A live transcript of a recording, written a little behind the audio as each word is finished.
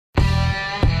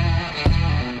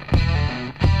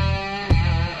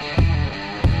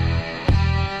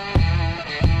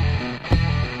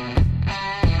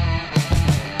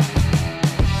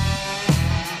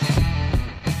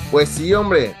Pues sí,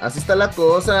 hombre, así está la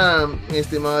cosa, mi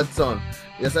estimado Edson.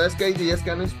 Ya sabes que hay días que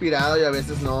han inspirado y a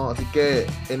veces no, así que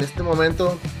en este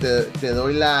momento te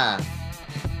doy la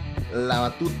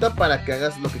batuta para que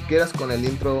hagas lo que quieras con el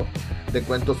intro de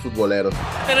Cuentos Futboleros.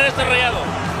 Tener este rayado.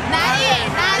 Nadie,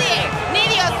 ni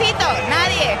Diosito,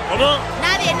 nadie. ¿Cómo?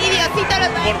 Nadie, ni Diosito los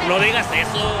va a detener. No digas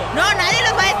eso. No, nadie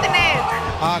los va a detener.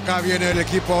 Acá viene el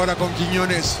equipo ahora con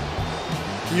Quiñones.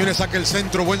 Quiñones saca el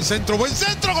centro, buen centro, gol, buen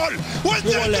centro, gol.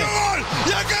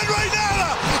 Y acá no hay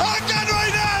nada,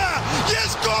 y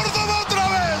es Córdoba otra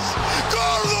vez.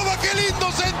 Córdoba, qué lindo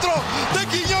centro de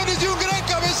Quiñones y un gran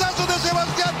cabezazo de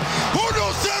Sebastián.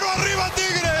 1-0 arriba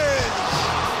Tigres.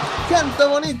 Gente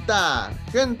bonita,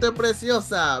 gente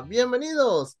preciosa,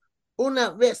 bienvenidos una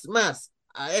vez más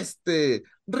a este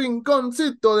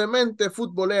rinconcito de mente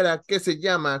futbolera que se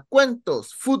llama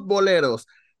Cuentos Futboleros,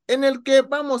 en el que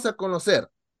vamos a conocer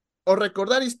o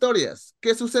recordar historias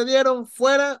que sucedieron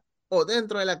fuera o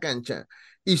dentro de la cancha,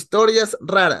 historias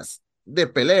raras, de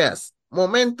peleas,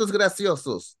 momentos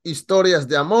graciosos, historias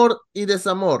de amor y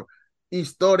desamor,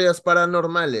 historias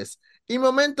paranormales y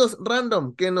momentos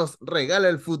random que nos regala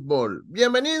el fútbol.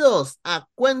 Bienvenidos a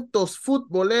Cuentos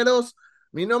Futboleros.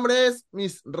 Mi nombre es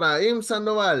Mizzrraím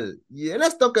y en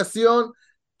esta ocasión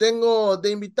tengo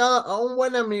de invitado a un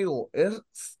buen amigo. Es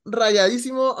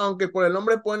rayadísimo, aunque por el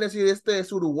nombre pueden decir este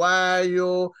es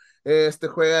uruguayo,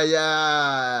 juega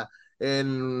ya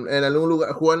en algún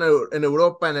lugar, juega en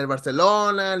Europa, en el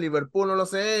Barcelona, Liverpool, no lo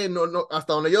sé, no,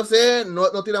 hasta donde yo sé,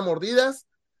 no tira mordidas,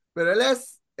 pero él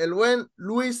es el buen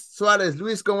Luis Suárez.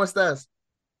 Luis, ¿cómo estás?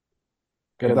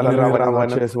 ¿Qué tal, amigo?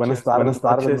 Buenas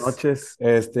tardes, noches.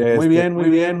 Muy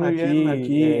bien,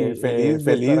 aquí feliz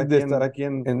de estar aquí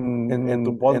en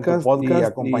tu podcast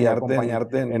y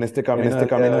acompañarte en este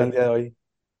camino del día de hoy.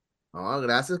 No,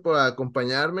 gracias por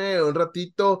acompañarme un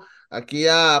ratito aquí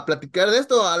a platicar de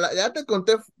esto. Ya te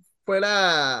conté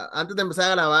fuera, antes de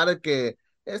empezar a grabar, que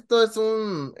esto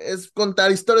es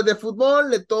contar historias de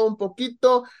fútbol, de todo un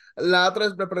poquito. La otra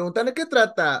vez me preguntan, ¿de qué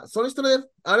trata? ¿Son historias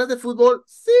hablas de fútbol?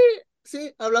 Sí,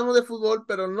 sí, hablamos de fútbol,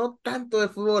 pero no tanto de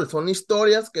fútbol. Son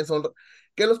historias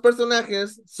que los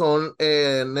personajes son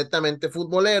netamente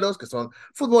futboleros, que son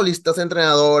futbolistas,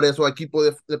 entrenadores o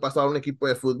de pasar a un equipo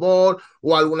de fútbol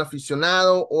o algún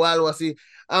aficionado o algo así.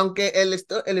 Aunque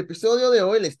el episodio de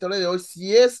hoy, la historia de hoy,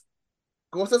 sí es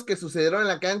cosas que sucedieron en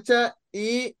la cancha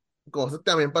y cosas que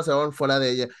también pasaron fuera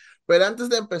de ella. Pero antes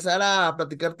de empezar a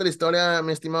platicarte la historia,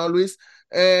 mi estimado Luis,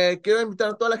 quiero invitar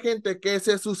a toda la gente que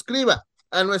se suscriba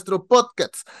a nuestro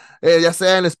podcast, ya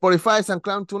sea en Spotify,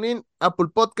 SoundCloud, TuneIn, Apple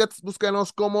Podcasts,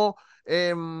 búscanos como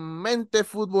Mente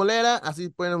Futbolera, así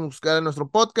pueden buscar en nuestro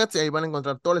podcast y ahí van a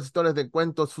encontrar todas las historias de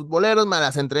cuentos futboleros, más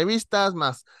las entrevistas,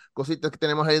 más cositas que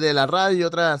tenemos ahí de la radio y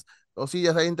otras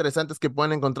cosillas ahí interesantes que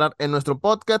pueden encontrar en nuestro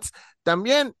podcast.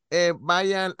 También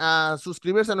vayan a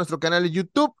suscribirse a nuestro canal de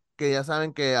YouTube, que ya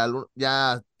saben que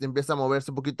ya empieza a moverse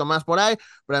un poquito más por ahí,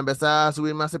 para empezar a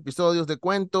subir más episodios de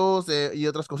cuentos y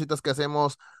otras cositas que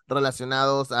hacemos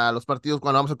relacionados a los partidos,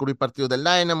 cuando vamos a cubrir partidos del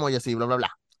Dynamo y así, bla, bla,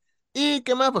 bla. ¿Y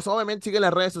qué más? Pues obviamente sigue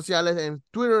las redes sociales. En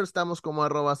Twitter estamos como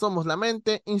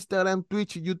 @somosLamente, Instagram,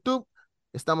 Twitch y YouTube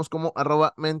estamos como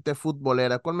 @mente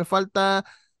futbolera. ¿Cuál me falta?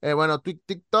 Bueno,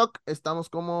 TikTok estamos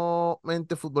como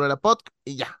Mente Futbolera Pod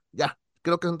y ya.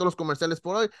 Creo que son todos los comerciales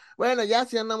por hoy. Bueno, ya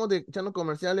si andamos echando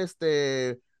comerciales,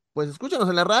 pues escúchanos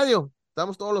en la radio.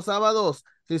 Estamos todos los sábados.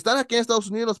 Si están aquí en Estados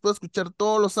Unidos, los puedes escuchar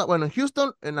todos los sábados. Bueno, en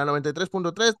Houston, en la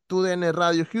 93.3, TUDN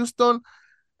Radio Houston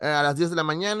a las 10 de la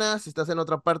mañana. Si estás en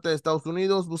otra parte de Estados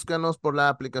Unidos, búscanos por la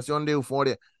aplicación de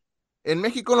Euforia. En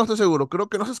México no estoy seguro, creo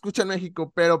que no se escucha en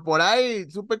México, pero por ahí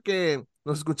supe que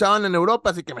nos escuchaban en Europa,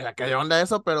 así que me la cayó onda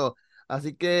eso, pero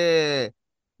así que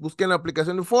busquen la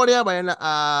aplicación de Euforia, vayan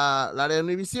al área de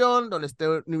Univision, donde esté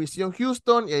Univision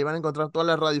Houston, y ahí van a encontrar todas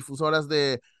las radiodifusoras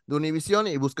de Univision,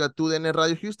 y busca TUDN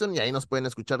Radio Houston, y ahí nos pueden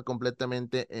escuchar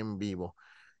completamente en vivo.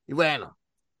 Y bueno,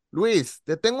 Luis,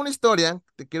 te tengo una historia,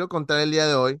 te quiero contar el día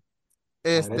de hoy, A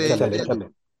ver,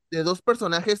 échale. de dos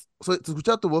personajes. Se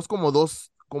escucha tu voz como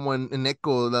dos, como en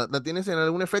eco. ¿La tienes en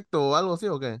algún efecto o algo así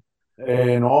o qué?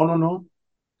 No.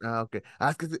 Ah, ok.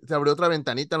 Ah, es que se abrió otra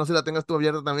ventanita, no sé si la tengas tú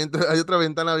abierta también. Hay otra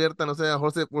ventana abierta, no sé, a lo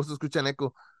mejor por eso se escucha en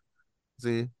eco.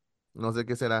 Sí, no sé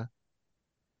qué será.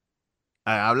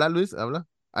 Ah, habla, Luis, habla.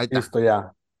 Ahí está. Listo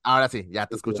ya. Ahora sí, ya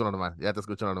te Listo ya. escucho normal, ya te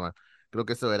escucho normal. Creo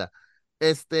que eso era.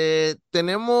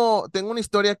 Tengo una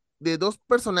historia de dos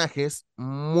personajes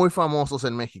muy famosos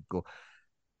en México.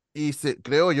 Y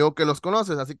creo yo que los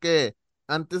conoces, así que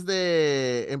antes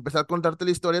de empezar a contarte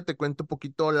la historia, te cuento un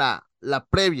poquito la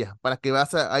previa para que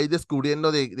vas a ir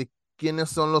descubriendo de quiénes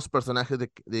son los personajes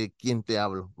de quien te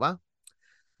hablo, ¿va?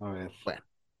 A ver. Bueno,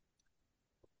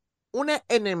 una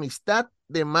enemistad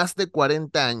de más de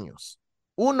 40 años.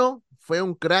 Uno fue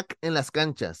un crack en las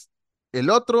canchas, el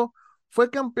otro fue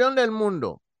campeón del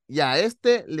mundo y a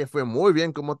este le fue muy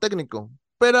bien como técnico,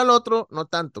 pero al otro no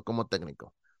tanto como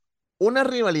técnico. Una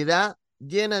rivalidad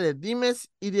llena de dimes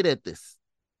y diretes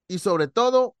y sobre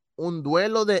todo un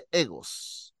duelo de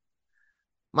egos.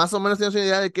 ¿Más o menos tienes una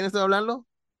idea de quién estoy hablando?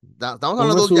 Estamos Uno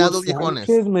hablando es ya Hugo de dos viejones.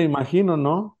 Sánchez, me imagino,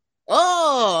 ¿no?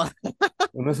 ¡Oh!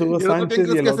 Uno es Hugo ¿Y el otro quién Sánchez y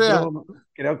crees el que sea? otro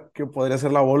creo que podría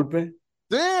ser la Volpe.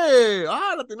 ¡Sí!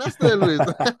 ¡Ah, lo atinaste, Luis!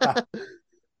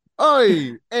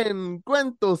 Hoy, en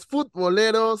Cuentos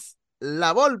Futboleros,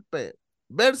 La Volpe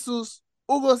versus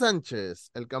Hugo Sánchez,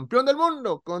 el campeón del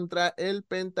mundo contra el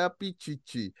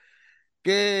Pentapichichi.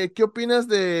 ¿Qué opinas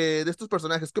de estos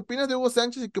personajes? ¿Qué opinas de Hugo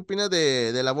Sánchez y qué opinas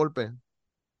de La Volpe?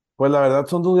 Pues la verdad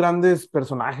son dos grandes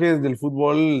personajes del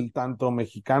fútbol, tanto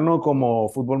mexicano como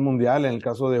fútbol mundial. En el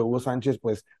caso de Hugo Sánchez,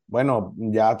 pues bueno,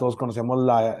 ya todos conocemos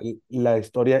la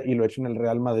historia y lo hecho en el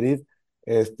Real Madrid.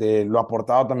 Lo ha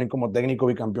aportado también como técnico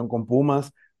bicampeón con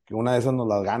Pumas, que una de esas nos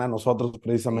las gana a nosotros Sí, ya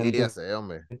precisamente. sé,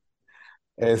 hombre.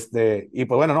 Y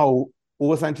pues bueno, no,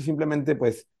 Hugo Sánchez simplemente,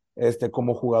 pues,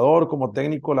 como jugador, como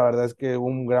técnico, la verdad es que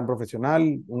un gran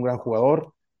profesional, un gran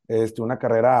jugador, una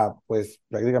carrera, pues,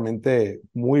 prácticamente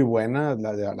muy buena,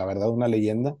 la verdad, una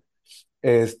leyenda.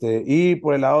 Y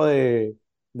por el lado del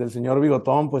señor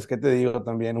Bigotón, pues, ¿qué te digo?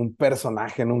 También un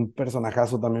personaje, ¿no? Un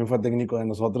personajazo, también fue técnico de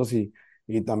nosotros y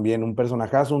también un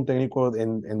personajazo, un técnico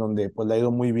en donde, pues, le ha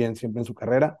ido muy bien siempre en su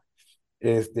carrera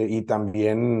y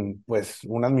también, pues,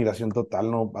 una admiración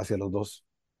total, ¿no? Hacia los dos.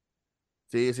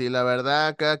 Sí, sí, la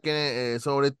verdad, cada quien,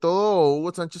 sobre todo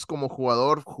Hugo Sánchez como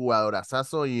jugador,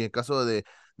 jugadorazazo, y en caso de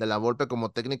La Volpe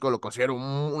como técnico, lo considero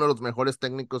uno de los mejores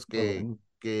técnicos Muy bueno.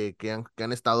 que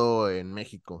han estado en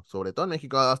México, sobre todo en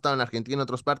México, ha estado en Argentina y en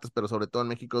otras partes, pero sobre todo en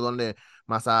México, donde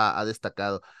más ha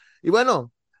destacado. Y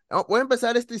bueno, voy a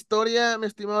empezar esta historia, mi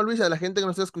estimado Luis, a la gente que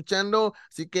nos está escuchando,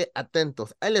 así que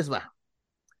atentos, ahí les va.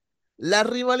 La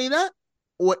rivalidad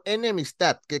o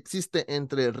enemistad que existe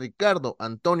entre Ricardo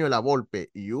Antonio Lavolpe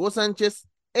y Hugo Sánchez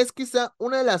es quizá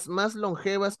una de las más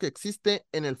longevas que existe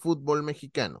en el fútbol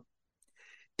mexicano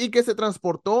y que se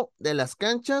transportó de las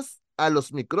canchas a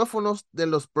los micrófonos de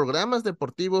los programas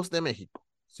deportivos de México,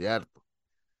 ¿cierto?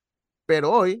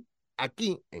 Pero hoy,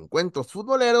 aquí en Cuentos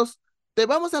Futboleros, te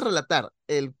vamos a relatar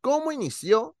el cómo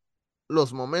inició,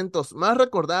 los momentos más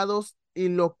recordados y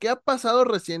lo que ha pasado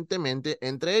recientemente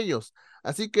entre ellos.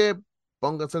 Así que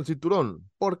pónganse el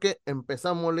cinturón, porque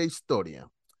empezamos la historia.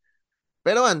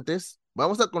 Pero antes,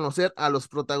 vamos a conocer a los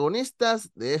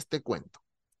protagonistas de este cuento.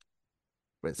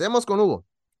 Pensemos con Hugo.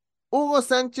 Hugo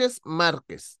Sánchez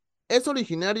Márquez es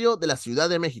originario de la Ciudad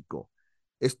de México.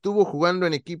 Estuvo jugando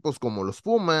en equipos como los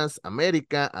Pumas,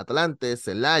 América, Atlante,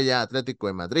 Celaya, Atlético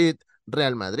de Madrid,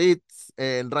 Real Madrid,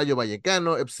 el Rayo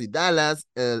Vallecano, FC Dallas,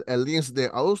 el Linz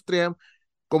de Austria.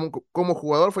 Como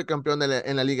jugador fue campeón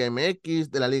en la Liga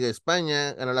MX, de la Liga de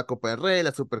España, ganó la Copa del Rey,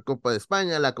 la Supercopa de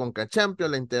España, la Conca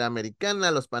Champions, la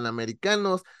Interamericana, los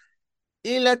Panamericanos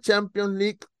y la Champions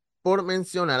League, por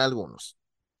mencionar algunos.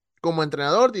 Como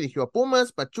entrenador dirigió a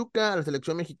Pumas, Pachuca, a la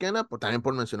selección mexicana, también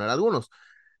por mencionar algunos.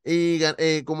 Y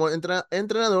como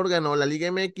entrenador ganó la Liga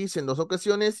MX en 2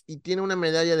 ocasiones y tiene una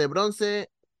medalla de bronce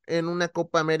en una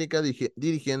Copa América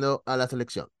dirigiendo a la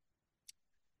selección.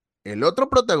 El otro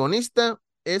protagonista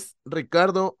es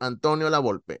Ricardo Antonio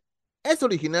Lavolpe. Es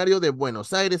originario de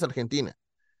Buenos Aires, Argentina.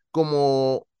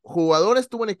 Como jugador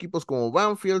estuvo en equipos como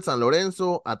Banfield, San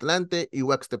Lorenzo, Atlante y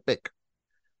Huaxtepec.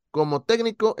 Como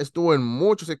técnico estuvo en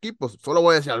muchos equipos, solo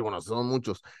voy a decir algunos, son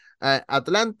muchos.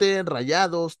 Atlante,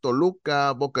 Rayados,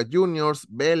 Toluca, Boca Juniors,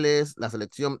 Vélez,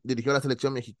 dirigió la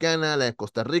selección mexicana, la de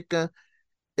Costa Rica.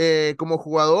 Como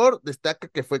jugador, destaca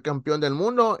que fue campeón del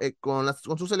mundo con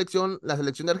su selección, la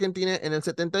selección de Argentina en el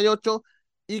 78,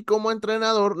 y como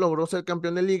entrenador logró ser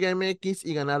campeón de Liga MX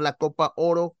y ganar la Copa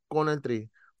Oro con el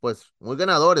Tri. Pues muy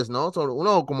ganadores, ¿no?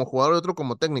 Uno como jugador y otro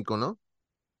como técnico, ¿no?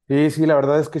 Sí, sí, la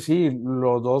verdad es que sí,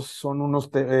 los dos son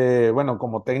bueno,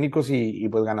 como técnicos y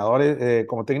pues ganadores,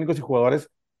 como técnicos y jugadores,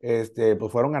 pues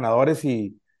fueron ganadores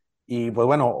y pues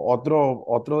bueno,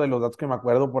 otro de los datos que me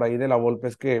acuerdo por ahí de la Volpe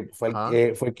es que Ajá.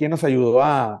 fue quien nos ayudó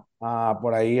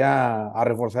por ahí a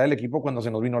reforzar el equipo cuando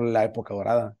se nos vino la época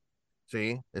dorada.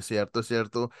 Sí, es cierto, es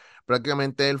cierto.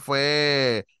 Prácticamente él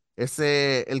fue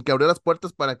el que abrió las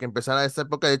puertas para que empezara esa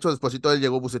época. De hecho, despuésito él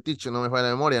llegó Bucetich, no me falla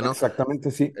la memoria, ¿no?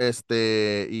 Exactamente, sí.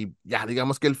 Y ya,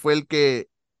 digamos que él fue el que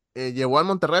llevó al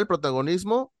Monterrey el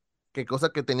protagonismo, que cosa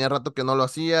que tenía rato que no lo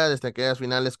hacía, desde aquellas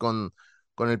finales con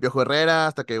el Piojo Herrera,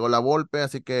 hasta que llegó la Volpe,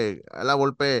 así que a la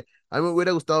Volpe, a mí me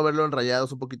hubiera gustado verlo en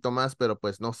Rayados un poquito más, pero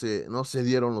pues no se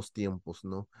dieron los tiempos,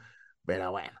 ¿no?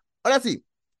 Pero bueno, ahora sí,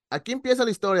 aquí empieza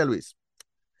la historia, Luis.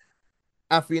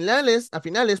 A finales,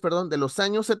 de los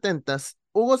años 70,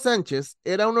 Hugo Sánchez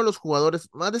era uno de los jugadores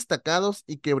más destacados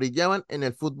y que brillaban en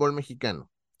el fútbol mexicano.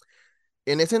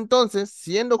 En ese entonces,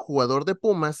 siendo jugador de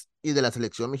Pumas y de la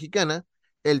selección mexicana,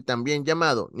 el también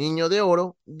llamado Niño de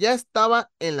Oro ya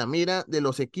estaba en la mira de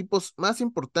los equipos más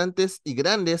importantes y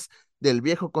grandes del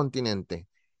viejo continente.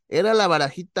 Era la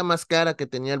barajita más cara que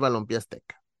tenía el balompié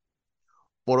azteca.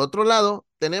 Por otro lado,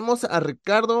 tenemos a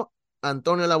Ricardo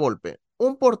Antonio Lavolpe,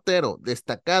 un portero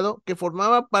destacado que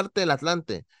formaba parte del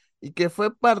Atlante y que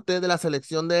fue parte de la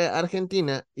selección de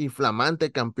Argentina y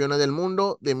flamante campeona del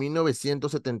mundo de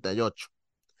 1978.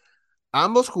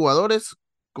 Ambos jugadores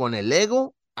con el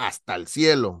ego hasta el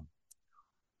cielo.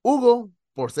 Hugo,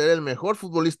 por ser el mejor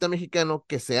futbolista mexicano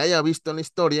que se haya visto en la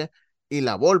historia, y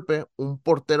la Volpe, un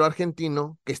portero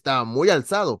argentino que estaba muy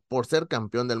alzado por ser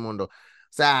campeón del mundo.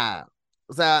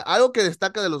 Algo que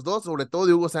destaca de los dos, sobre todo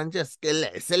de Hugo Sánchez, que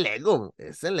es el ego,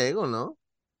 ¿no?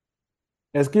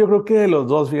 Es que yo creo que de los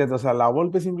dos, fíjate, o sea, la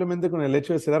Volpe simplemente con el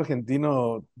hecho de ser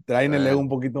argentino traen el ego Eh. un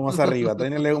poquito más arriba,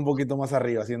 traen el ego un poquito más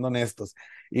arriba, siendo honestos.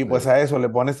 Y pues Sí, a eso le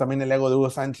pones también el ego de Hugo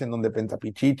Sánchez, en donde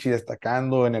Pentapichichi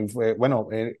destacando bueno,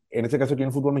 en este caso aquí en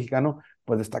el fútbol mexicano,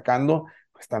 pues destacando,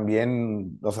 pues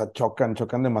también, o sea, chocan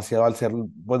demasiado al ser,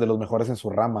 pues, de los mejores en su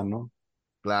rama, ¿no?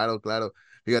 claro, claro.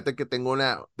 Fíjate que tengo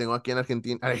aquí en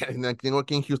Argentina, tengo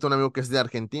aquí en Houston un amigo que es de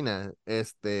Argentina.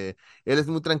 Él es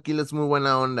muy tranquilo, es muy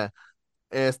buena onda.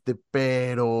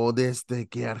 Pero desde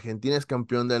que Argentina es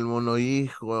campeón del mundo,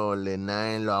 híjole,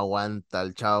 nadie lo aguanta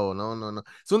el chavo, no, no, no.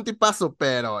 Es un tipazo,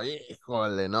 pero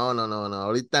híjole, no, no, no, no.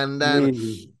 Ahorita andan,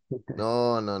 Sí.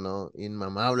 no, no, no,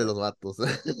 inmamable los vatos.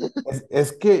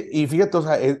 Es que, y fíjate, o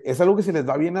sea, es algo que se les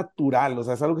da bien natural, o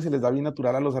sea, es algo que se les da bien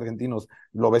natural a los argentinos.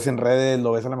 Lo ves en redes,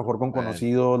 lo ves a lo mejor con Bueno,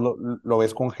 conocidos, lo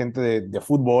ves con gente de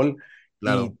fútbol,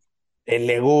 claro, y el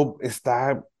ego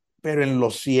está, pero en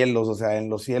los cielos, o sea, en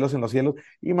los cielos,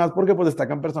 y más porque pues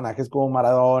destacan personajes como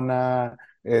Maradona,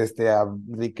 a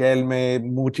Riquelme,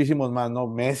 muchísimos más, ¿no?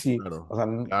 Messi, claro, o sea,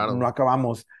 no claro,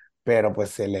 acabamos, pero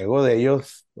pues el ego de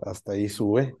ellos hasta ahí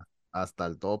sube. hasta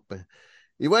el tope.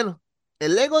 Y bueno,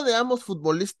 el ego de ambos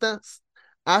futbolistas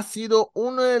ha sido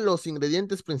uno de los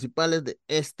ingredientes principales de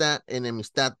esta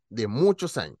enemistad de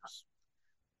muchos años.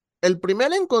 El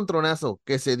primer encontronazo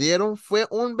que se dieron fue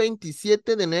un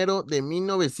 27 de enero de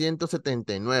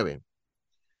 1979.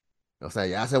 O sea,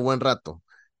 ya hace buen rato.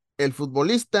 El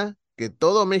futbolista que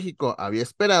todo México había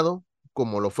esperado,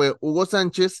 como lo fue Hugo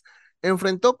Sánchez,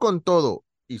 enfrentó con todo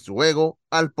y su ego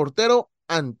al portero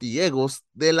antiegos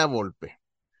de la Volpe.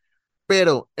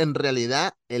 Pero en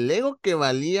realidad el ego que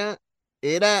valía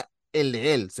era el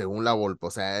de él, según la Volpe.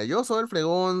 O sea, yo soy el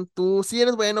fregón, tú sí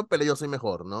eres bueno, pero yo soy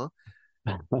mejor, ¿no?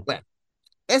 Bueno,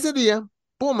 ese día,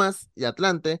 Pumas y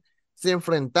Atlante se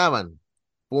enfrentaban.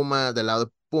 Del lado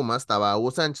de Pumas estaba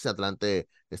Hugo Sánchez, Atlante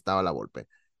estaba la Volpe.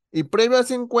 Y previo a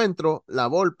ese encuentro, la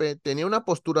Volpe tenía una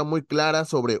postura muy clara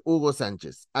sobre Hugo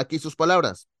Sánchez. Aquí sus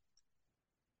palabras.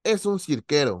 Es un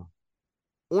cirquero,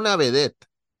 una vedette,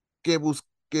 que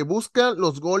busca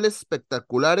los goles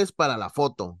espectaculares para la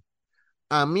foto.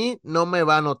 A mí no me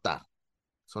va a notar.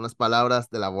 Son las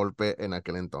palabras de la Volpe en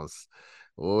aquel entonces.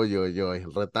 Uy, uy, uy,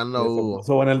 retando a Se Hugo.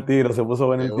 puso bueno el tiro, se puso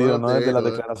bueno Qué el tiro, bueno ¿no? Desde las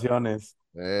tiro, declaraciones.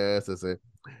 Ese, sí.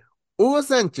 Hugo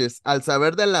Sánchez, al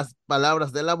saber de las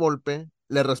palabras de la Volpe,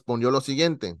 le respondió lo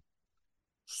siguiente: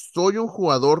 soy un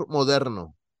jugador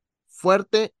moderno,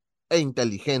 fuerte e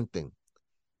inteligente,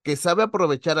 que sabe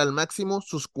aprovechar al máximo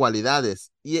sus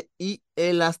cualidades y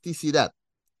elasticidad.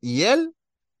 Y él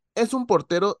es un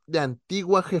portero de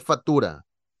antigua jefatura.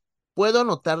 Puedo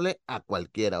anotarle a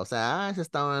cualquiera. O sea, se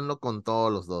está hablando con todos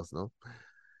los dos, ¿no?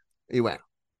 Y bueno,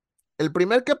 el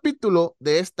primer capítulo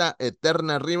de esta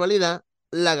eterna rivalidad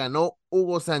la ganó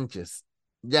Hugo Sánchez,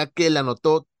 ya que le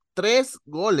anotó 3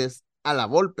 goles a la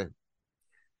Volpe,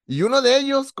 y uno de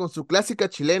ellos con su clásica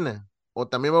chilena, o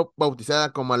también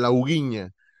bautizada como la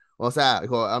Huguiña. O sea,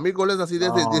 dijo, a mí goles así de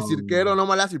No, cirquero, no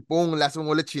malas, y pum, le hace un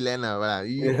gol de chilena, ¿verdad?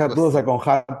 deja Hijo, tú, o sea, con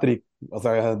hat-trick. O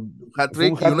sea, un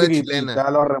fue un hat-trick y uno de hat-trick y chilena.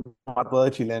 tal lo remató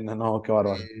de chilena. No, qué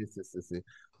bárbaro. Sí, sí, sí, sí.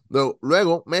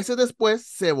 Luego, meses después,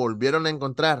 se volvieron a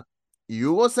encontrar y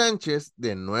Hugo Sánchez,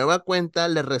 de nueva cuenta,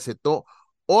 le recetó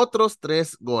otros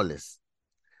 3 goles,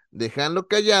 dejando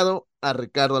callado a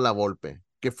Ricardo Lavolpe,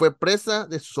 que fue presa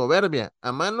de su soberbia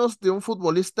a manos de un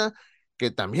futbolista que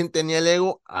también tenía el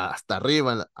ego hasta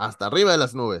arriba de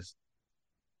las nubes.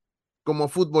 Como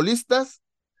futbolistas,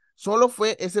 solo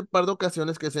fue ese par de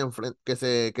ocasiones que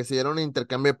se dieron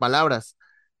intercambio de palabras,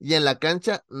 y en la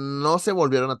cancha no se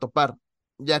volvieron a topar,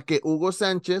 ya que Hugo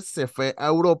Sánchez se fue a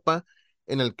Europa,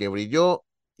 en el que brilló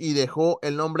y dejó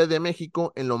el nombre de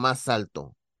México en lo más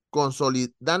alto,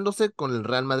 consolidándose con el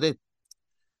Real Madrid.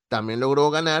 También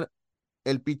logró ganar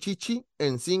el Pichichi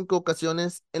en 5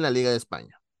 ocasiones en la Liga de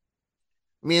España.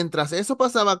 Mientras eso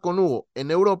pasaba con Hugo en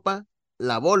Europa,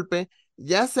 la Volpe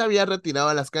ya se había retirado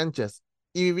a las canchas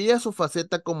y vivía su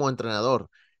faceta como entrenador,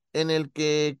 en el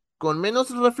que, con menos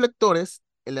reflectores,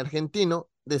 el argentino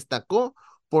destacó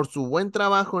por su buen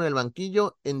trabajo en el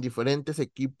banquillo en diferentes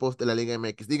equipos de la Liga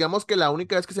MX. Digamos que la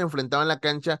única vez que se enfrentaba en la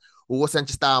cancha, Hugo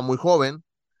Sánchez estaba muy joven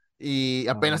y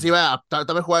apenas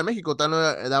todavía jugaba en México,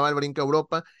 todavía no daba el brinco a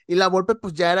Europa, y la Volpe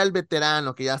pues ya era el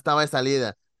veterano, que ya estaba de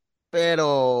salida.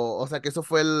 Pero, o sea, que eso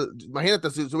fue imagínate,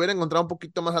 si se hubiera encontrado un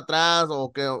poquito más atrás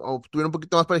o tuviera un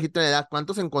poquito más parejito en edad,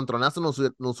 ¿cuántos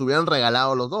encontronazos nos hubieran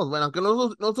regalado los dos? Bueno, aunque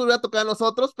no nos hubiera tocado a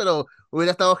nosotros, pero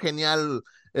hubiera estado genial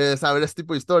saber este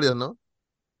tipo de historias, ¿no?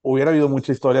 Hubiera habido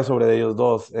mucha historia sobre ellos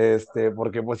dos,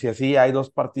 porque pues si así hay dos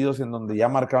partidos en donde ya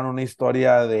marcaron una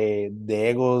historia de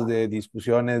egos, de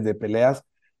discusiones, de peleas,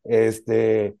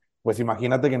 pues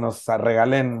imagínate que nos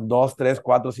regalen 2, 3,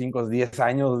 4, 5, 10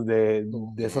 años de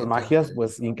esas Sí, sí, magias, sí.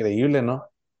 pues increíble, ¿no?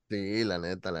 Sí, la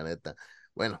neta, la neta.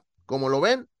 Bueno, como lo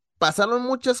ven, pasaron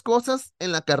muchas cosas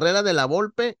en la carrera de la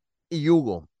Volpe y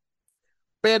Hugo,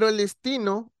 pero el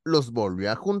destino los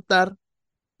volvió a juntar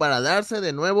para darse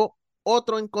de nuevo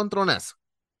otro encontronazo.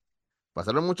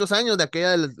 Pasaron muchos años de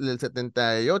aquella del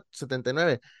 78,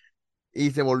 79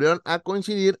 y se volvieron a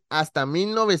coincidir hasta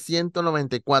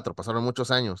 1994. Pasaron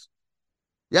muchos años.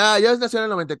 Ya nació en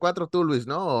el 94 tú, Luis,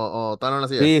 ¿no? O todavía no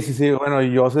Sí, nacías. sí, sí, bueno,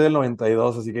 yo soy del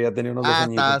 92, así que ya tenía unos 2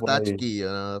 añitos por Estaba ahí.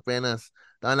 chiquillo, ¿no? Apenas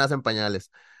estaban en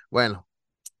pañales. Bueno,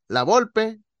 la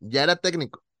Volpe ya era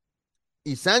técnico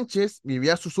y Sánchez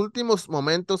vivía sus últimos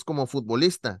momentos como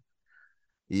futbolista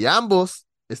y ambos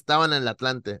estaban en el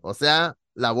Atlante. O sea,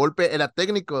 la Volpe era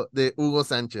técnico de Hugo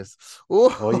Sánchez.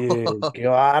 Oye, qué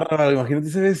bárbaro, imagínate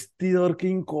ese vestidor, qué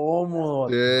incómodo,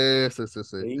 Sí, sí, sí,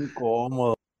 sí. qué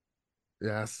incómodo.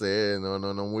 Ya sé, no,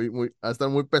 no, no, va a estar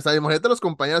muy pesado. Imagínate los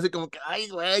compañeros así como que, ay,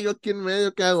 güey, yo aquí en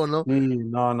medio, ¿qué hago, no? Sí,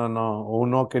 no, no, no.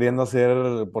 Uno queriendo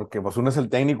hacer, porque pues uno es el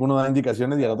técnico, uno da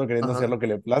indicaciones y el otro queriendo hacer Ajá, lo que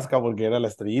le plazca porque era la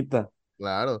estrellita.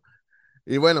 claro.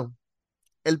 Y bueno,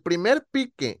 el primer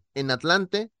pique en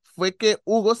Atlante fue que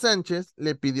Hugo Sánchez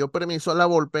le pidió permiso a la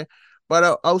Volpe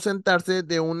para ausentarse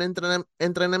de un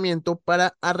entrenamiento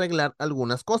para arreglar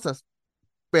algunas cosas,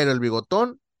 pero el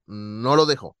bigotón no lo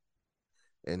dejó.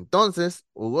 Entonces,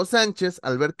 Hugo Sánchez,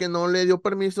 al ver que no le dio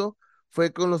permiso,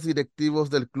 fue con los directivos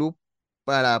del club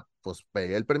para, pues,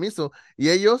 pedir el permiso, y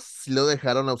ellos sí lo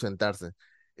dejaron ausentarse.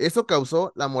 Eso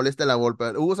causó la molestia de la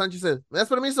Volpe. Hugo Sánchez dice, ¿me das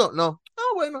permiso? No. Ah,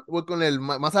 bueno, voy con el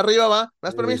más arriba, va. ¿Me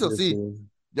das Sí, permiso? sí, Sí. sí.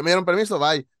 Ya me dieron permiso,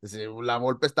 bye. Dice, la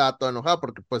Volpe estaba toda enojada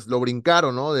porque, pues, lo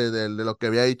brincaron, ¿no? De lo que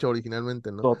había dicho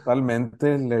originalmente, ¿no?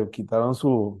 Totalmente le quitaron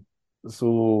pues,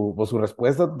 su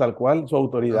respuesta tal cual, su Ajá.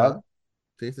 autoridad.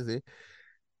 Sí, sí, sí.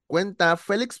 Cuenta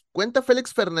Félix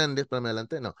Fernández, para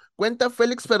adelante, no. Cuenta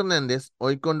Félix Fernández,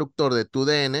 hoy conductor de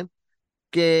TUDN,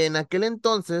 que en aquel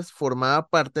entonces formaba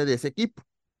parte de ese equipo,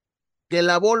 que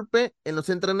la Volpe en los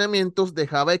entrenamientos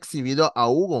dejaba exhibido a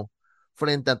Hugo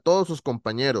frente a todos sus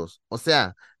compañeros. O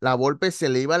sea, la Volpe se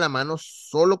le iba la mano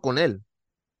solo con él,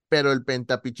 pero el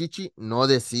Pentapichichi no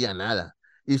decía nada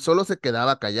y solo se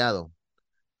quedaba callado.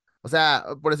 O sea,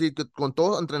 por decir que con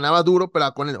todo entrenaba duro,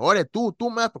 pero con él, ore, tú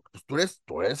más, porque pues tú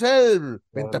eres el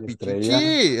Era la estrella.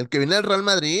 Pentapichichi, el que viene del Real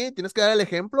Madrid, tienes que dar el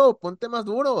ejemplo, ponte más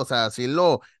duro. O sea, sí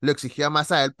lo exigía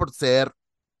más a él por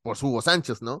su Hugo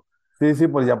Sánchez, ¿no? Sí, sí,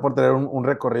 pues ya por tener un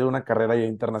recorrido, una carrera ya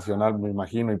internacional, me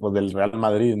imagino, y pues del Real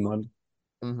Madrid, ¿no?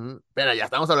 Ujú. Pero ya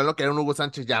estamos hablando que era un Hugo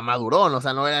Sánchez ya madurón, o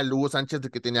sea, no era el Hugo Sánchez de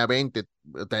que tenía 20,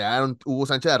 era un Hugo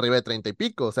Sánchez de arriba de 30 y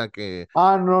pico, o sea que...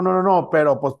 Ah, no, no, no, no,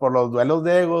 pero pues por los duelos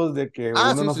de egos, de que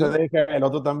Ah, uno sí, no se sí. deja, el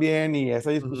otro también, y esa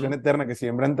discusión Ujú. eterna que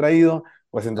siempre han traído,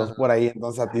 pues entonces por Ajá. ahí,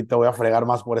 entonces a ti te voy a fregar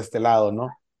más por este lado, ¿no?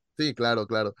 Sí, claro,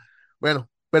 claro. Bueno,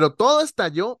 pero todo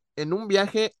estalló en un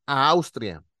viaje a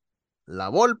Austria. La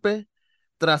Volpe,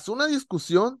 tras una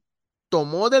discusión,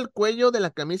 tomó del cuello de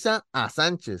la camisa a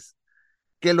Sánchez,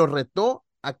 que lo retó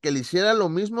a que le hiciera lo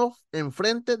mismo en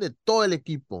frente de todo el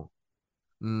equipo.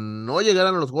 No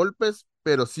llegaron los golpes,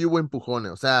 pero sí hubo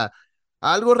empujones. O sea,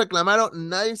 algo reclamaron,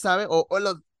 nadie sabe,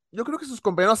 yo creo que sus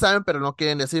compañeros saben, pero no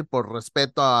quieren decir por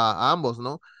respeto a ambos,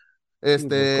 ¿no? Sí,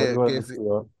 pues código de Que sí,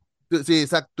 vestidor. sí,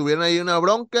 exacto, tuvieron ahí una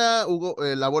bronca,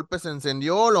 la Volpe se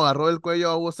encendió, lo agarró del cuello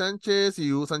a Hugo Sánchez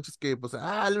y Hugo Sánchez que, pues,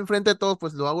 al enfrente de todos,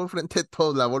 pues lo hago enfrente de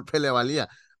todos, la Volpe le valía,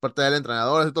 aparte del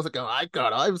entrenador, entonces que, ay,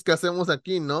 caray, pues, ¿qué hacemos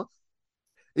aquí, no?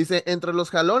 Dice, entre los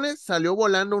jalones salió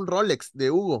volando un Rolex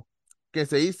de Hugo, que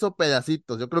se hizo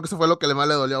pedacitos, yo creo que eso fue lo que más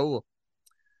le dolió a Hugo.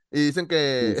 Y dicen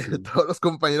Sí, que sí. todos los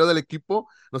compañeros del equipo,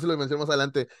 no sé si lo menciono más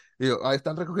adelante, digo, ahí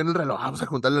están recogiendo el reloj, vamos a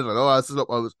juntarle el reloj,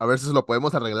 a ver si se lo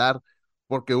podemos arreglar.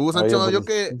 Porque Hugo Sánchez Oye, no vio pues,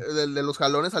 que de los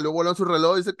jalones salió volando su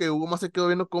reloj, dice que Hugo más se quedó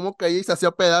viendo cómo caía y se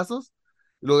hacía pedazos.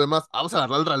 Y lo demás, vamos a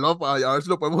agarrar el reloj a ver si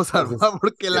lo podemos pues salvar,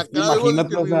 porque la es que cara de Hugo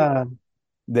imagínate, se o ríe. sea,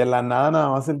 de la nada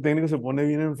más el técnico se pone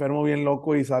bien enfermo, bien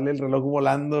loco y sale el reloj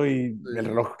volando y el Sí,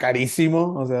 reloj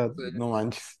carísimo, o sea, sí. no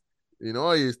manches. Y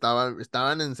no, y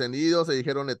estaban encendidos, se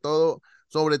dijeron de todo,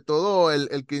 sobre todo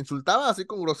el que insultaba así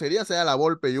con grosería sea la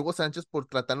Volpe y Hugo Sánchez por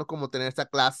tratarnos como tener esa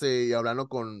clase y hablando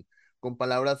con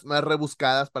palabras más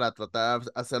rebuscadas para tratar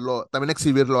de hacerlo, también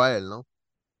exhibirlo a él, ¿no?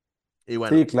 Y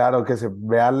bueno, Sí, claro, que se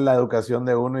vea la educación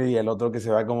de uno y el otro que se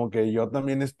vea como que yo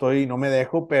también estoy, no me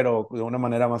dejo, pero de una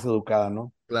manera más educada,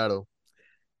 ¿no? claro.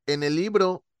 En el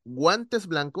libro Guantes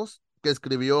Blancos, que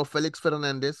escribió Félix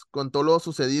Fernández, contó lo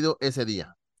sucedido ese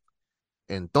día.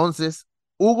 Entonces,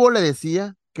 Hugo le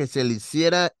decía que se le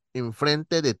hiciera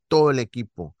enfrente de todo el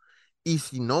equipo y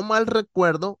si no mal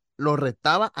recuerdo, lo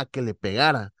retaba a que le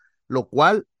pegara, lo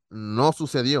cual no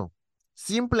sucedió.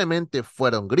 Simplemente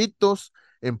fueron gritos,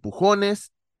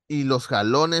 empujones y los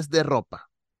jalones de ropa.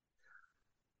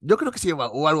 Yo creo que sí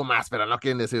hubo algo más, pero no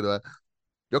quieren decir, ¿verdad?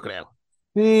 Yo creo.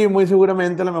 Sí, muy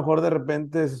seguramente a lo mejor de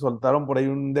repente se soltaron por ahí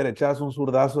un derechazo, un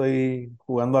zurdazo ahí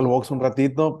jugando al box un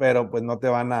ratito, pero pues no te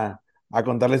van a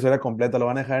contar la historia completa, lo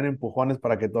van a dejar en empujones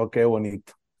para que todo quede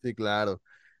bonito. Sí, claro.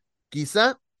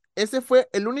 Quizá ese fue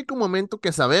el único momento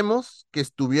que sabemos que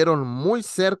estuvieron muy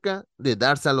cerca de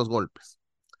darse a los golpes.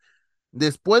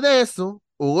 Después de eso,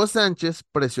 Hugo Sánchez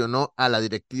presionó a la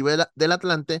directiva del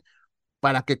Atlante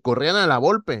para que corrieran a la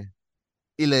Volpe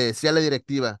y le decía a la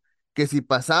directiva que si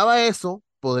pasaba eso,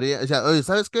 podría, o sea, oye,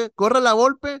 ¿sabes qué? Corre la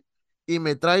Volpe y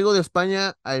me traigo de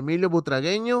España a Emilio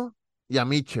Butragueño y a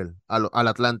Mitchell al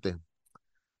Atlante.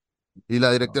 Y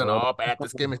la directiva, Ahora, no, espérate,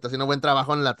 es que me está haciendo buen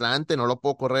trabajo en el Atlante, no lo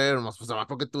puedo correr, no, pues más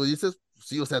porque tú dices,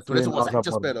 sí, o sea, tú sí, eres Hugo no, o sea,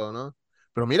 Sánchez, pero, ¿no?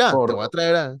 Pero mira, te voy a por,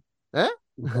 traer a, ¿eh?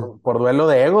 por duelo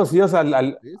de ego, sí, o sea,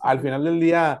 Sí, sí, al sí. final del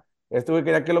día, este güey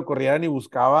quería que lo corrieran y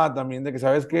buscaba también de que,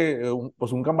 ¿sabes que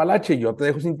pues un cambalache, yo te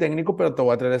dejo sin técnico, pero te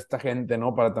voy a traer a esta gente,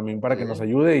 ¿no? Para también para que nos Sí,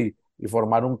 ayude y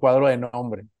formar un cuadro de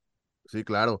nombre. sí,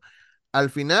 claro. Al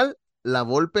final, la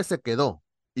Volpe se quedó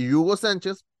y Hugo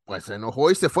Sánchez, pues se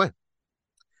enojó y se fue.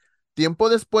 Tiempo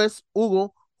después,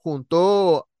 Hugo,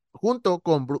 junto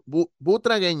con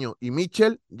Butragueño y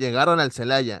Michel, llegaron al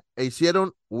Celaya e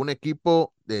hicieron un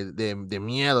equipo de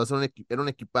miedo. Era un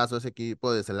equipazo ese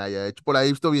equipo de Celaya. De hecho, por ahí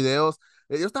he visto videos.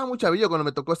 Yo estaba muy chavillo cuando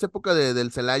me tocó esta época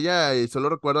del Celaya y solo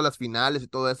recuerdo las finales y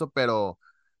todo eso, pero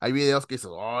hay videos que dices,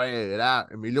 oye, era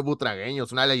Emilio Butragueño,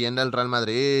 es una leyenda del Real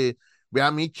Madrid. Ve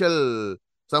a Michel,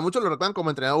 o sea, muchos lo recuerdan como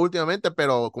entrenador últimamente,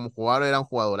 pero como jugador era un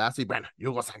jugadorazo. Y bueno, y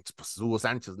Hugo Sánchez, pues Hugo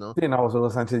Sánchez, ¿no? Sí, no, pues Hugo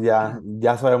Sánchez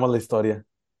ya sabemos la historia.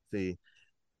 Sí.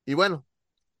 Y bueno,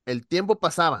 el tiempo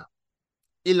pasaba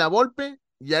y la Volpe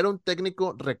ya era un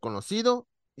técnico reconocido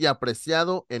y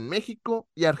apreciado en México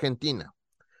y Argentina.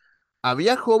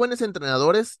 Había jóvenes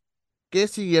entrenadores que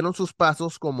siguieron sus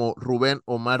pasos como Rubén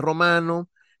Omar Romano,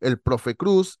 el Profe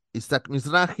Cruz, Isaac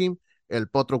Mizzrraím, el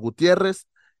Potro Gutiérrez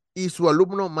y su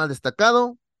alumno más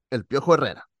destacado, el Piojo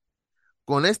Herrera.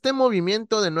 Con este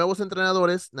movimiento de nuevos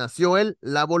entrenadores nació el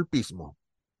lavolpismo.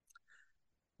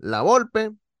 La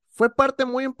Volpe fue parte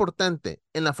muy importante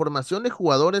en la formación de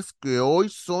jugadores que hoy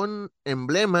son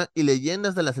emblema y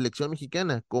leyendas de la selección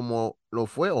mexicana, como lo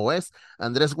fue o es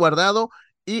Andrés Guardado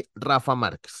y Rafa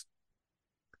Márquez.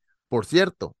 Por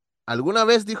cierto, alguna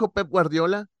vez dijo Pep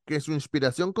Guardiola que su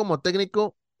inspiración como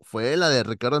técnico fue la de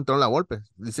Ricardo Antonio Lavolpe.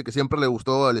 Dice que siempre le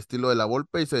gustó el estilo de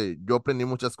Lavolpe y dice, yo aprendí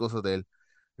muchas cosas de él.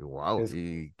 Y wow, Es,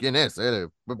 ¿y quién es?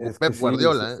 es que Pep sí, sí,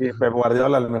 Guardiola, ¿eh? sí, Pep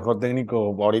Guardiola, el mejor técnico,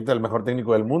 ahorita el mejor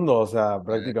técnico del mundo, o sea,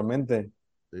 prácticamente.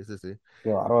 Sí, sí, sí.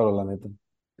 Qué bárbaro, la neta.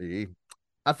 Sí.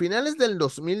 A finales del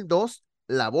 2002,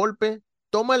 La Volpe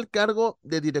toma el cargo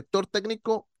de director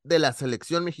técnico de la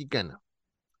selección mexicana.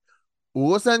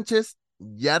 Hugo Sánchez,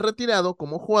 ya retirado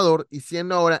como jugador y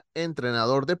siendo ahora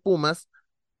entrenador de Pumas,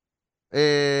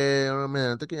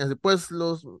 pues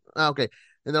ok,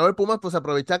 entrenador de Pumas, pues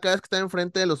aprovecha cada vez que está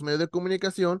enfrente de los medios de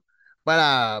comunicación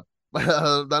para,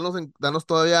 para darnos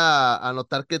todavía a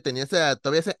notar que tenía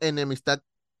todavía esa enemistad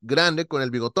grande con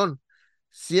el bigotón.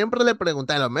 Siempre le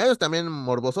preguntaban, los medios también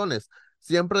morbosones,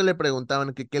 siempre le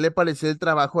preguntaban que qué le parecía el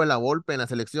trabajo de la Volpe en la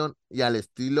selección y al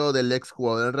estilo del ex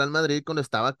jugador del Real Madrid cuando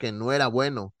estaba que no era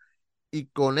bueno. Y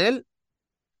con él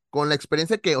con la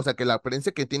experiencia o sea, que la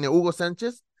experiencia que tiene Hugo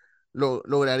Sánchez,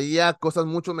 lograría cosas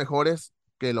mucho mejores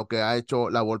que lo que ha hecho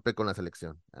la Volpe con la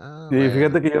selección. Ah, Sí, bueno.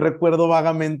 fíjate que yo recuerdo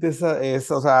vagamente o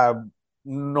sea,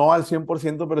 no al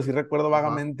 100%, pero sí recuerdo Ajá.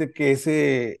 vagamente que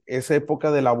esa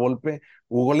época de la Volpe,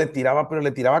 Hugo le tiraba, pero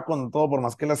le tiraba con todo, por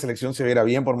más que la selección se viera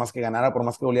bien, por más que ganara, por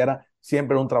más que goleara,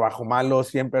 siempre era un trabajo malo,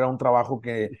 siempre era un trabajo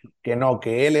que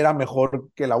él era mejor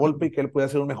que la Volpe y que él podía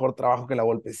hacer un mejor trabajo que la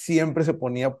Volpe. Siempre se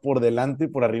ponía por delante y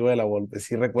por arriba de la Volpe.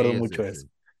 Sí recuerdo Sí, sí, mucho eso.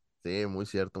 sí. Sí, muy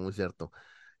cierto, muy cierto.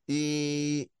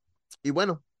 Y, y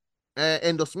bueno,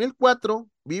 en 2004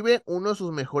 vive uno de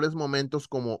sus mejores momentos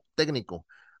como técnico,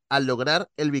 al lograr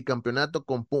el bicampeonato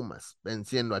con Pumas,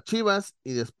 venciendo a Chivas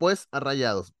y después a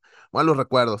Rayados. Malos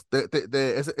recuerdos.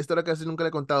 Esta historia casi nunca le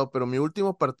he contado, pero mi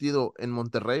último partido en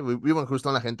Monterrey, vivo en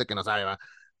Houston, la gente que no sabe, va.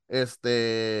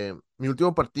 Mi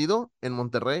último partido en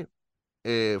Monterrey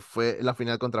fue la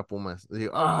final contra Pumas.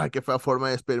 Digo, ay, qué fea forma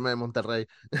de despedirme de Monterrey.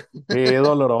 Qué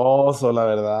doloroso, la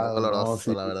Qué verdad, ¿no? doloroso,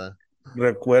 Sí, la verdad.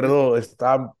 recuerdo,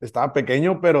 estaba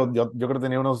pequeño, pero yo creo que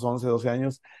tenía unos 11 12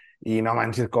 años y no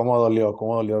manches, cómo dolió,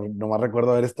 cómo dolió. Nomás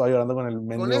recuerdo haber estado llorando con el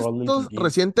Con mendigo gol del estos Kikín.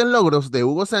 recientes logros de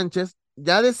Hugo Sánchez,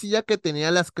 ya decía que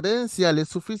tenía las credenciales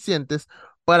suficientes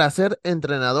para ser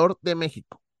entrenador de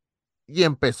México y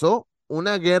empezó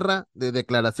una guerra de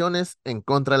declaraciones en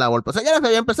contra de la Volpe. O sea, ya las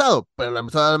había empezado, pero la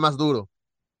empezó a dar más duro.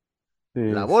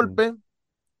 La Sí, sí. Volpe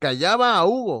callaba a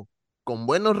Hugo con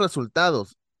buenos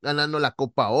resultados, ganando la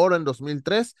Copa Oro en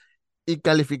 2003 y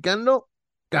calificando,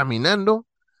 caminando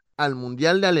al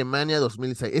Mundial de Alemania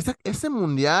 2006. Ese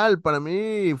Mundial para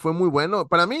mí fue muy bueno.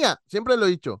 Para mí, ya, siempre lo he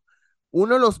dicho,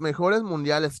 uno de los mejores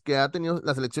mundiales que ha tenido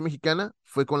la selección mexicana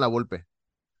fue con la Volpe.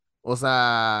 O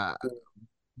sea,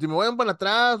 si me voy para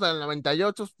atrás, al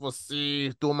 98, pues sí,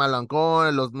 estuvo Malancón,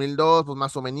 el 2002, pues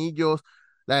más o menos,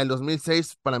 la del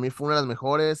 2006 para mí fue una de las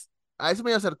mejores. A eso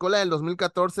me acercó la del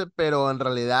 2014, pero en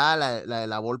realidad la de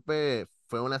la Volpe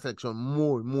fue una selección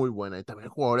muy, muy buena y también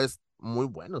jugadores muy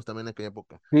buenos también en aquella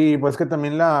época. Sí, pues que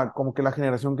también como que la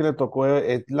generación que le tocó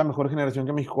es la mejor generación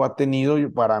que México ha tenido y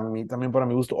para mí, también para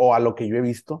mi gusto, o a lo que yo he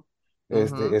visto,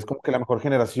 Ujú. es como que la mejor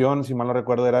generación, si mal no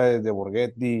recuerdo, era de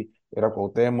Borghetti, era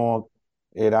Cuauhtémoc,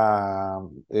 era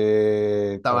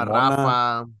Estaba Carmona,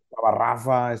 Rafa, estaba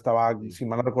Rafa, estaba, sí, si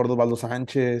mal no recuerdo, Osvaldo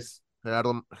Sánchez,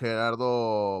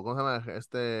 ¿Cómo se llama?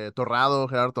 Torrado,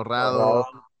 Gerardo Torrado. Torrado.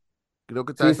 Creo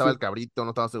que Sí, estaba sí, el Cabrito,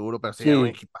 no estaba seguro, pero sí, era un sí,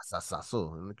 equipazazazo,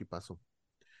 un equipazo.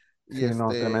 Y sí, no,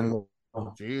 tremendo.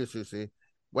 sí, sí, sí.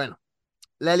 Bueno,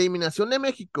 la eliminación de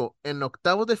México en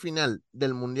octavos de final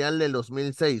del Mundial del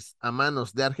 2006 a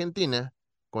manos de Argentina,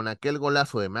 con aquel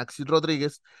golazo de Maxi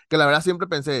Rodríguez, que la verdad siempre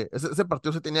pensé, ese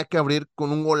partido se tenía que abrir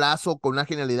con un golazo, con una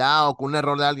genialidad o con un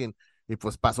error de alguien. Y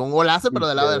pues pasó un golazo, pero Y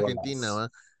del qué lado de Argentina, golazo. ¿va?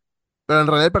 Pero en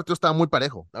realidad el partido estaba muy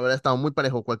parejo, la verdad estaba muy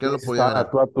parejo, Sí, cualquiera lo sí, podía estaba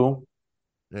ganar. tú a tú.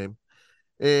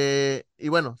 Eh, y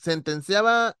bueno,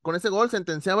 con ese gol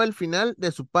sentenciaba el final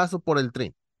de su paso por el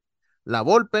Tri. La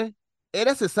Volpe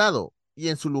era cesado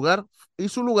y su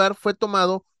lugar fue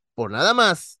tomado por nada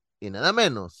más y nada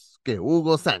menos que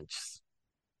Hugo Sánchez.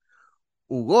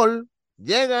 Hugo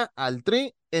llega al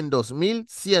Tri en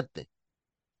 2007,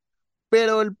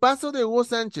 pero el paso de Hugo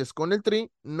Sánchez con el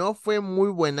Tri no fue muy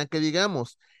buena que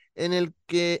digamos, en el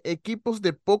que equipos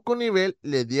de poco nivel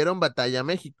le dieron batalla a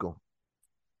México.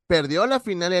 Perdió la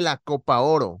final de la Copa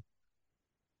Oro,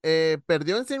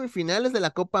 perdió en semifinales de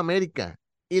la Copa América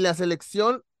y la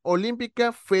selección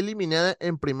olímpica fue eliminada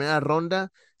en primera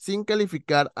ronda sin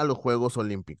calificar a los Juegos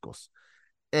Olímpicos.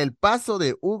 El paso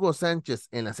de Hugo Sánchez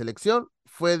en la selección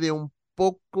fue de un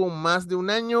poco más de un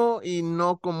año y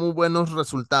no con muy buenos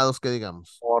resultados que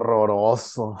digamos.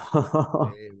 Horroroso.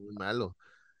 Muy malo.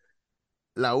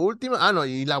 La última, no,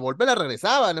 y la Volpe la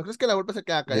regresaba, ¿no crees que la Volpe se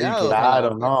queda Sí, callado? O sea, la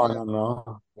claro, Volpe no, decía, no,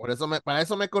 no. para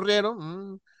eso me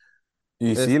corrieron.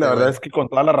 Y sí, la verdad Bueno. es que con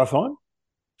toda la razón.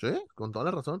 Sí, con toda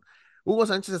la razón. Hugo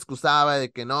Sánchez excusaba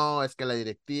de que no, es que la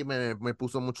directiva me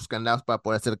puso muchos candados para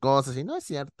poder hacer cosas, y no es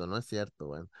cierto, no es cierto,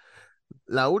 bueno.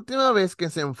 La última vez que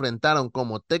se enfrentaron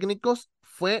como técnicos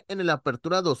fue en el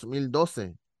Apertura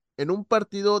 2012, en un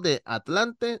partido de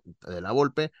Atlante, de la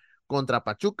Volpe, contra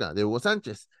Pachuca, de Hugo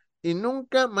Sánchez, y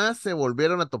nunca más se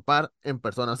volvieron a topar en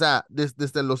persona. O sea,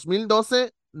 desde el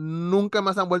 2012, nunca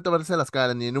más han vuelto a verse las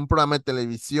caras, ni en un programa de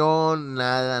televisión,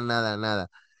 nada, nada, nada.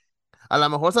 A lo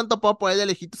mejor se han topado por ahí de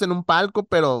lejitos en un palco,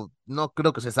 pero no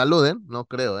creo que se saluden, no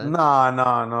creo, ¿eh? No,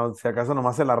 no, no. Si acaso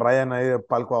nomás se la rayan ahí de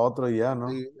palco a otro y ya, ¿no?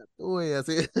 Sí, uy,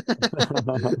 así.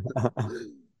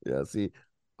 Y así.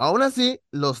 Aún así,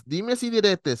 los dimes y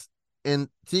diretes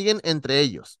siguen entre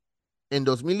ellos. En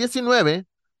 2019,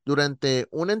 durante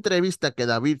una entrevista que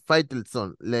David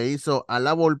Faitelson le hizo a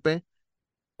La Volpe,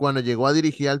 cuando llegó a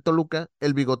dirigir al Toluca,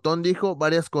 el bigotón dijo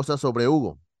varias cosas sobre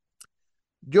Hugo.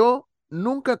 Yo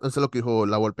nunca, eso es lo que dijo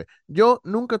La Volpe, yo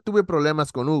nunca tuve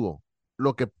problemas con Hugo.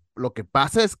 Lo que Lo que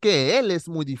pasa es que él es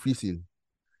muy difícil.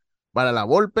 Para la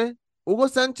Volpe, Hugo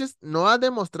Sánchez no ha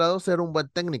demostrado ser un buen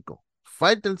técnico.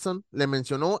 Faitelson le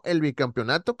mencionó el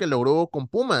bicampeonato que logró con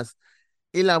Pumas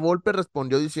y la Volpe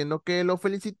respondió diciendo que lo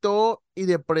felicitó y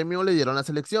de premio le dieron la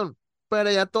selección.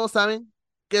 Pero ya todos saben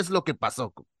qué es lo que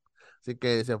pasó. Así que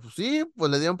decía, pues sí, pues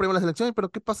le dieron premio a la selección, pero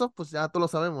 ¿qué pasó? Pues ya todos lo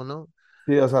sabemos, ¿no?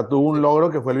 Sí, o sea, tuvo un Sí.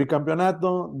 logro que fue el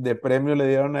bicampeonato, de premio le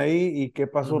dieron ahí, ¿y qué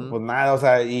pasó? Ujú. Pues nada, o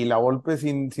sea, y la Volpe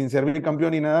sin ser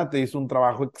bicampeón ni nada, te hizo un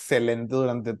trabajo excelente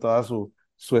durante toda su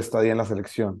estadía en la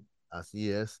selección.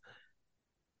 Así es.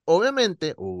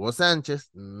 Obviamente, Hugo Sánchez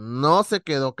no se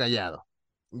quedó callado,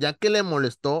 ya que le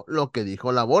molestó lo que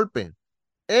dijo la Volpe.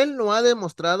 Él no ha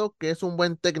demostrado que es un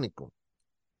buen técnico.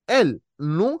 Él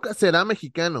nunca será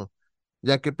mexicano,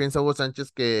 ya que piensa Hugo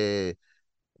Sánchez que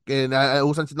a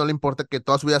Hugo Sánchez no le importa que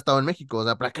toda su vida ha estado en México, o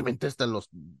sea, prácticamente hasta los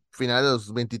finales de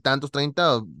los veintitantos,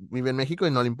 30, vive en México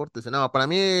y no le importa. Dice, no, para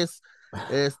mí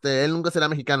él nunca será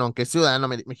mexicano, aunque es ciudadano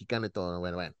mexicano y todo.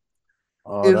 Bueno, bueno.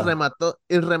 Ahora,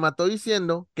 Y remató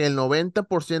diciendo que el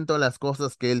 90% de las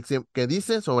cosas que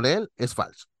dice sobre él es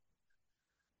falso.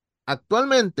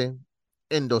 Actualmente,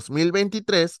 en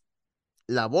 2023,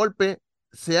 la Volpe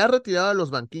se ha retirado de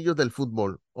los banquillos del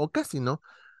fútbol, o casi, ¿no?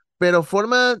 Pero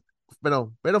forma,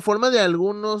 pero forma de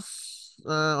algunos,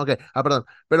 ok, perdón,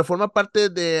 pero forma parte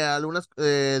de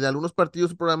algunos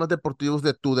partidos y programas deportivos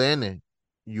de TUDN.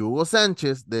 Y Hugo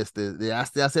Sánchez, desde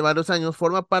hace varios años,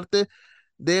 forma parte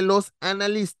de los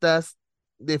analistas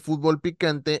de fútbol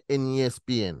picante en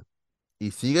ESPN.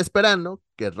 Y sigue esperando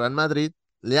que el Real Madrid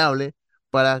le hable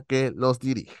para que los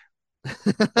dirija.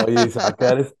 oye, se va a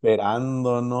quedar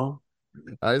esperando, ¿no?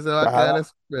 Ahí se va a quedar Cada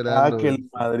esperando, que güey. el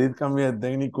Madrid cambie de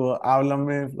técnico,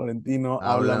 háblame, Florentino,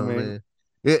 háblame. Háblame.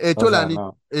 De O hecho, sea,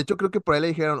 no, de hecho, creo que por ahí le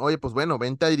dijeron, oye, pues bueno,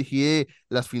 vente a dirigir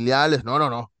las filiales. No, no,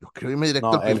 no, yo quiero irme directo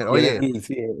al no, él primer. quiere Oye,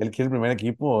 sí, él quiere el primer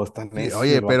equipo, está sí, necio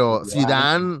oye, el vato, pero lleva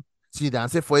años. Zidane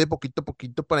se fue de poquito a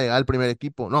poquito para llegar al primer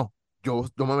equipo. No, yo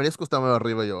me merezco estar más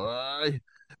arriba. Yo, ay,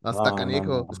 hasta No, no,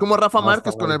 canijo. no, Es como Rafa no está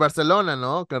Márquez con el muy. Barcelona,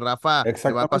 ¿no? Que Rafa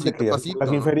se va Exactamente, pasito que a ya se fue a las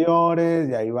pasito, ¿no? inferiores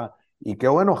y ahí va. Y qué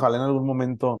bueno, ojalá en algún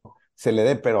momento se le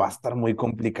dé, pero va a estar muy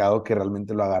complicado que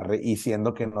realmente lo agarre y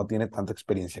siendo que no tiene tanta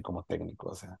experiencia como técnico,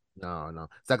 o sea, No, no.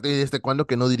 Exacto, y desde cuándo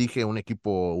que no dirige un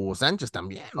equipo Hugo Sánchez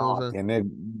también, ¿no? O no, sea, tiene,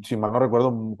 si mal no recuerdo,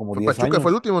 como fue 10 Pachuca,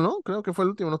 fue el años. último, ¿no? Creo que fue el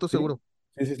último, no estoy Sí, seguro.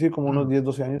 sí, como unos 10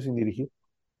 12 años sin dirigir.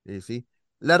 Y sí,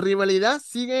 la rivalidad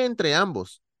sigue entre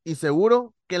ambos y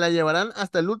seguro que la llevarán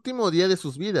hasta el último día de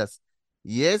sus vidas.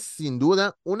 Y es sin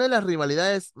duda una de las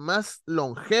rivalidades más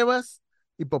longevas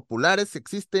y populares que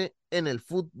existe en el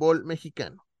fútbol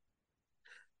mexicano.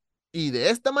 Y de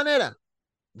esta manera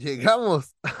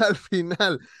llegamos al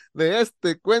final de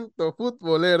este cuento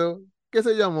futbolero que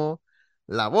se llamó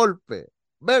La Volpe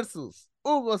versus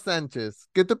Hugo Sánchez.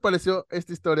 ¿Qué te pareció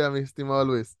esta historia, mi estimado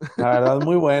Luis? La verdad,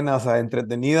 muy buena, o sea,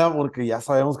 entretenida porque ya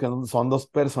sabemos que son dos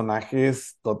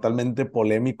personajes totalmente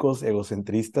polémicos,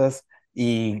 egocentristas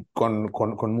y con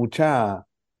mucha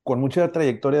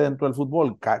trayectoria dentro del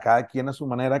fútbol. Cada quien a su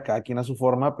manera, cada quien a su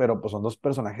forma, pero pues son dos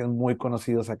personajes muy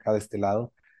conocidos acá de este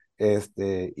lado.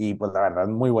 Y pues la verdad,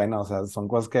 muy buena, o sea, son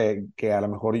cosas que a lo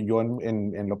mejor yo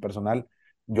en lo personal,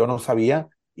 yo no sabía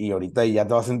y ahorita ya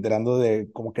te vas enterando de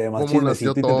como que de más Cómo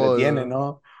nació chismecito y te entretiene, todo,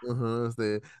 ¿no? ¿no? Ujú,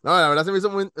 no, la verdad se me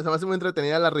hace muy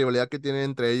entretenida la rivalidad que tienen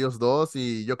entre ellos dos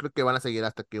y yo creo que van a seguir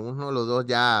hasta que uno de los dos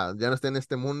ya no esté en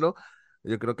este mundo.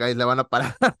 Yo creo que ahí le van a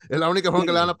parar. Es la única forma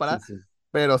que le van a Sí, sí, parar. sí.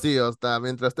 Pero sí, hasta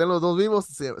mientras estén los dos vivos,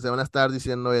 se van a estar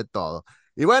diciendo de todo.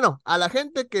 Y bueno, a la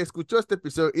gente que escuchó este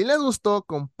episodio y les gustó,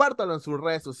 compártalo en sus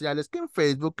redes sociales, que en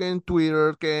Facebook, que en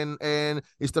Twitter, que en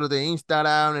historias de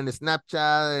Instagram, en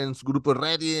Snapchat, en su grupo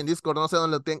Reddit, en Discord, no sé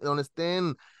dónde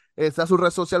estén. Está su red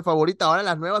social favorita. Ahora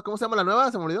las nuevas, ¿cómo se llama la nueva?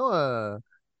 Se me olvidó.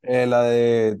 La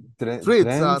de Ajá, Trends.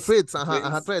 Threads,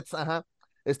 ajá.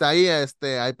 Está ahí,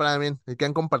 ahí para mí. Si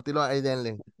quieren compartirlo, ahí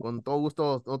denle. Con todo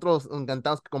gusto, nosotros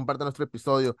encantados que compartan nuestro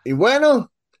episodio. Y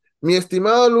bueno, mi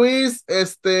estimado Luis,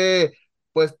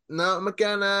 pues no me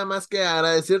queda nada más que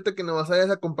agradecerte que nos hayas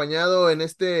acompañado en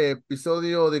este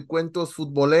episodio de Cuentos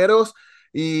Futboleros.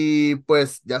 Y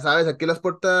pues ya sabes, aquí las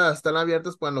puertas están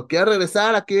abiertas cuando quieras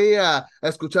regresar aquí a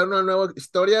escuchar una nueva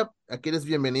historia. Aquí eres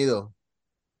bienvenido.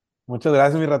 Muchas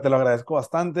gracias, Mirra, te lo agradezco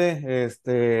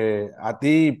bastante. A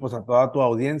ti, pues a toda tu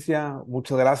audiencia,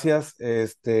 muchas gracias,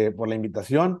 por la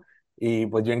invitación. Y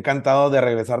pues yo encantado de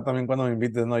regresar también cuando me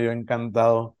invites, ¿no? Yo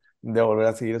encantado de volver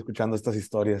a seguir escuchando estas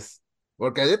historias.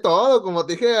 Porque hay de todo, como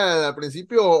te dije al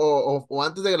principio o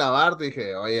antes de grabar, te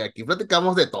dije, oye, aquí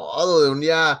platicamos de todo, de un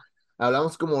día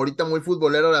hablamos como ahorita muy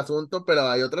futbolero el asunto, pero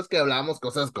hay otras que hablamos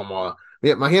cosas como,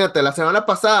 mira, imagínate, la semana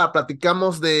pasada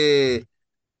platicamos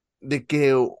de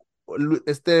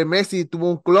que Messi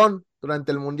tuvo un clon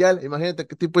durante el Mundial. Imagínate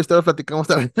qué tipo de historia platicamos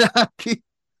también aquí.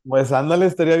 Pues ándale,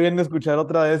 estaría bien escuchar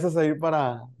otra de esas ahí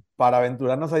para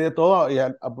aventurarnos ahí de todo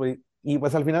y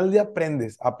pues al final del día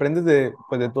aprendes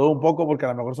pues de todo un poco porque a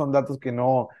lo mejor son datos que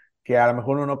a lo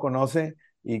mejor uno no conoce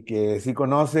y que sí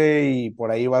conoce y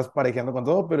por ahí vas parejeando con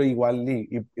todo, pero igual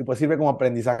y pues sirve como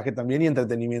aprendizaje también y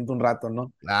entretenimiento un rato,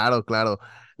 ¿no? Claro, claro.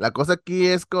 La cosa aquí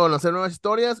es conocer nuevas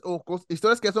historias o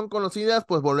historias que ya son conocidas,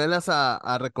 pues volverlas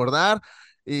a recordar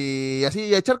y así,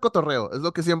 y a echar cotorreo. Es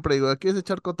lo que siempre digo, aquí es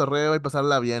echar cotorreo y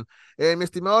pasarla bien. Mi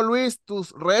estimado Luis,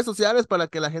 tus redes sociales para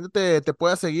que la gente te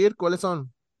pueda seguir, ¿cuáles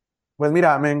son? Pues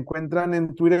mira, me encuentran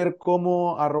en Twitter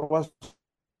como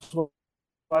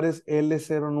Suárez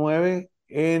L09,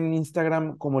 en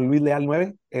Instagram como Luis Leal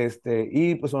 9,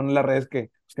 y pues son las redes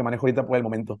que manejo ahorita por el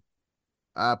momento.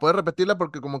 ¿Puedes repetirla?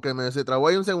 Porque como que se trabó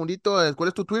ahí un segundito. ¿Cuál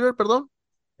es tu Twitter, perdón?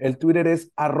 El Twitter es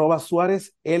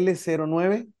 @Suárez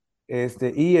L09,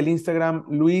 y el Instagram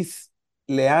Luis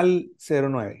Leal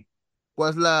 09.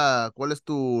 ¿Cuál es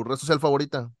tu red social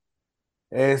favorita?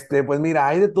 Pues mira,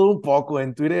 hay de todo un poco.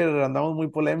 En Twitter andamos muy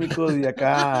polémicos y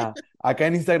acá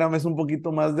en Instagram es un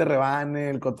poquito más de rebane,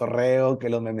 el cotorreo, que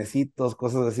los memecitos,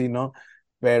 cosas así, ¿no?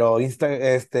 Pero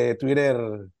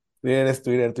Twitter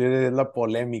es la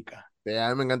polémica. A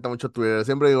mí me encanta mucho Twitter.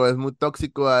 Siempre digo, es muy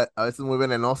tóxico, a veces muy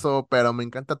venenoso, pero me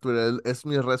encanta Twitter. Es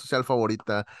mi red social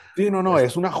favorita. Sí, no, no, Es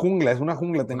es una jungla, te una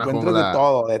encuentras jungla. de Hay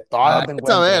todo te que saber, hay que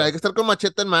encuentras. estar con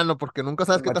machete en mano porque nunca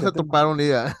sabes Con qué te vas a machete en topar mano. un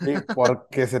día. Sí,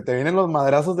 porque se te vienen los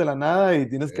madrazos de la nada y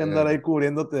tienes que andar Eh, ahí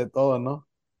cubriéndote de todo, ¿no?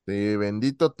 Sí,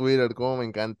 bendito Twitter, cómo me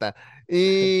encanta.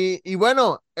 Y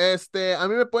bueno, a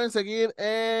mí me pueden seguir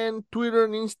en Twitter,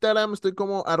 en Instagram, estoy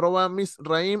como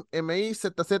 @Mizzrraím, Mizzrraim,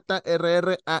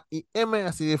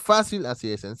 así de fácil, así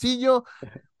de sencillo.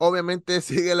 Obviamente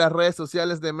sigue las redes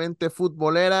sociales de Mente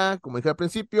Futbolera, como dije al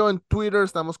principio, en Twitter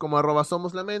estamos como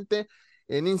 @Somos la Mente,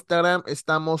 en Instagram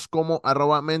estamos como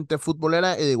 @Mente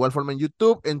Futbolera, y de igual forma en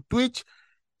YouTube, en Twitch,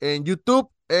 en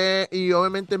YouTube, y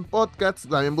obviamente en podcasts.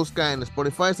 También busca en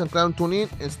Spotify, SoundCloud, TuneIn,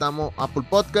 estamos Apple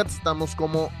Podcasts, estamos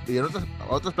como y en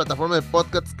otras plataformas de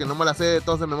podcasts que no me las sé de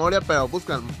todos de memoria, pero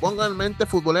pongan Mente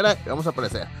Futbolera y vamos a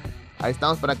aparecer. Ahí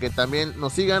estamos para que también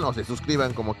nos sigan o se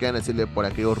suscriban, como quieran decirle, por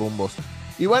aquellos rumbos.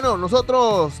 Y bueno,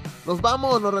 nosotros nos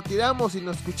vamos, nos retiramos y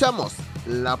nos escuchamos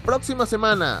la próxima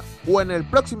semana o en el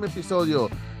próximo episodio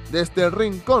de este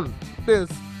rinconcito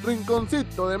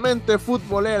de Mente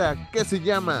Futbolera que se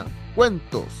llama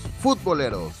Cuentos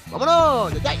Futboleros.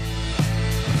 ¡Vámonos! ¡Yay!